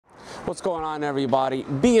What's going on, everybody?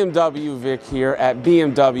 BMW Vic here at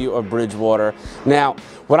BMW of Bridgewater. Now,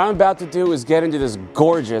 what I'm about to do is get into this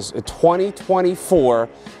gorgeous 2024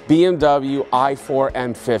 BMW i4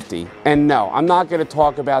 M50. And no, I'm not going to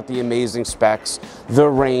talk about the amazing specs, the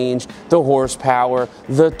range, the horsepower,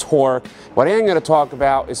 the torque. What I am going to talk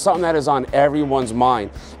about is something that is on everyone's mind,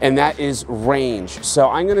 and that is range. So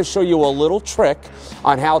I'm going to show you a little trick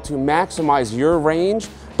on how to maximize your range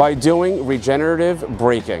by doing regenerative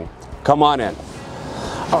braking. Come on in.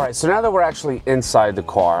 All right, so now that we're actually inside the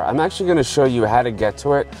car, I'm actually going to show you how to get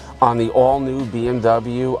to it on the all-new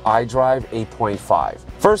BMW iDrive 8.5.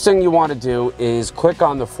 First thing you want to do is click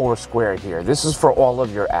on the 4 square here. This is for all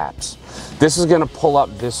of your apps. This is going to pull up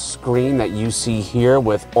this screen that you see here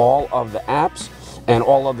with all of the apps and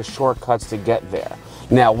all of the shortcuts to get there.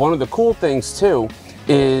 Now, one of the cool things too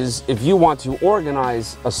is if you want to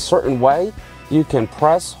organize a certain way, you can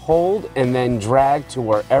press, hold, and then drag to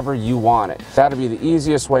wherever you want it. That'll be the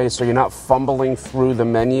easiest way so you're not fumbling through the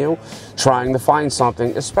menu trying to find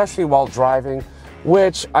something, especially while driving,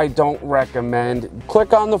 which I don't recommend.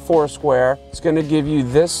 Click on the 4 square. It's going to give you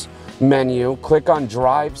this menu. Click on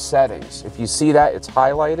Drive Settings. If you see that, it's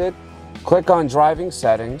highlighted. Click on Driving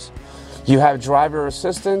Settings. You have Driver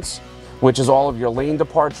Assistance, which is all of your lane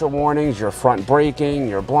departure warnings, your front braking,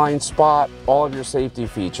 your blind spot, all of your safety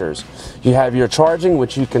features. You have your charging,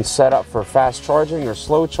 which you can set up for fast charging or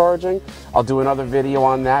slow charging. I'll do another video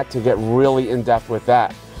on that to get really in depth with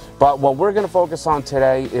that. But what we're gonna focus on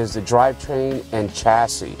today is the drivetrain and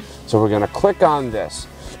chassis. So we're gonna click on this.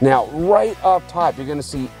 Now, right up top, you're gonna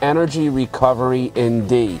see Energy Recovery in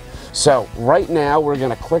D. So right now, we're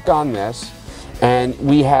gonna click on this, and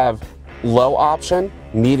we have low option,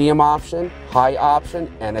 medium option, high option,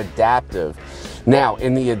 and adaptive. Now,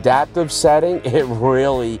 in the adaptive setting, it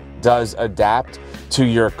really does adapt to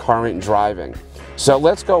your current driving. So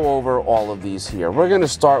let's go over all of these here. We're going to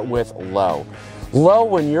start with low. Low,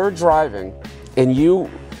 when you're driving and you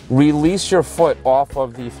release your foot off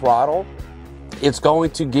of the throttle, it's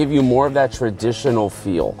going to give you more of that traditional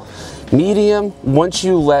feel. Medium, once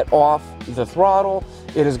you let off the throttle,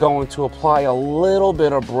 it is going to apply a little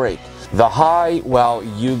bit of brake. The high, well,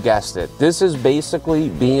 you guessed it. This is basically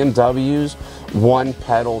BMW's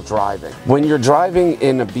one-pedal driving. When you're driving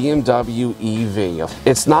in a BMW EV,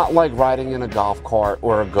 it's not like riding in a golf cart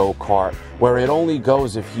or a go-kart where it only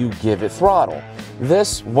goes if you give it throttle.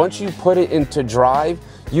 This, once you put it into drive,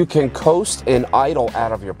 you can coast and idle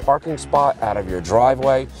out of your parking spot, out of your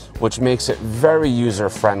driveway, which makes it very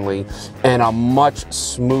user-friendly and a much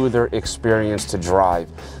smoother experience to drive.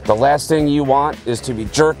 The last thing you want is to be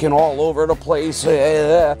jerking all over the place.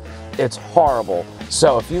 It's horrible.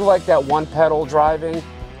 So if you like that one pedal driving,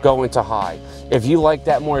 go into high. If you like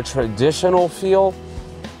that more traditional feel,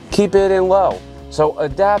 keep it in low. So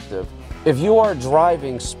adaptive, if you are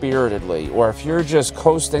driving spiritedly or if you're just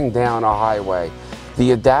coasting down a highway,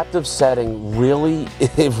 the adaptive setting really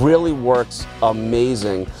works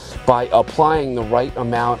amazing by applying the right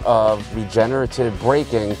amount of regenerative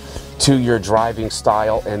braking to your driving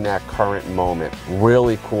style in that current moment.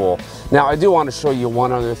 Really cool. Now, I do want to show you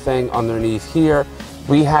one other thing underneath here.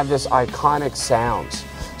 We have this iconic sounds.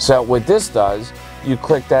 So what this does, you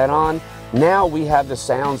click that on. Now we have the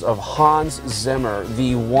sounds of Hans Zimmer,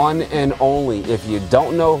 the one and only. If you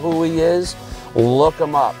don't know who he is, look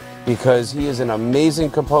him up, because he is an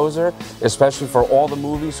amazing composer, especially for all the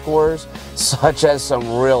movie scores, such as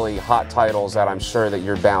some really hot titles that I'm sure that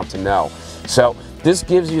you're bound to know. So this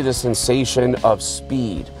gives you the sensation of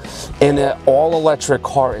speed. In an all-electric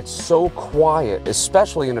car, it's so quiet,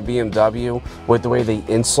 especially in a BMW, with the way they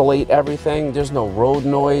insulate everything. There's no road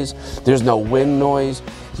noise, there's no wind noise.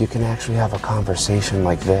 You can actually have a conversation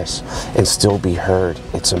like this and still be heard.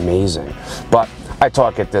 It's amazing. But I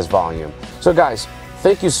talk at this volume. So guys,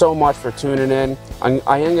 thank you so much for tuning in. I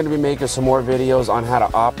am going to be making some more videos on how to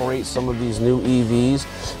operate some of these new EVs.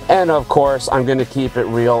 And of course, I'm going to keep it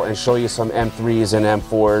real and show you some M3s and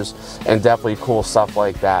M4s and definitely cool stuff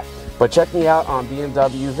like that. But check me out on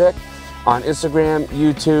BMW Vic, on Instagram,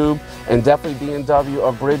 YouTube, and definitely BMW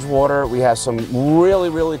of Bridgewater. We have some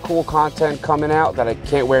really cool content coming out that I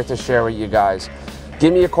can't wait to share with you guys.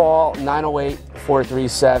 Give me a call,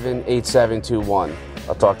 908-437-8721.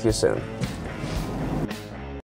 I'll talk to you soon.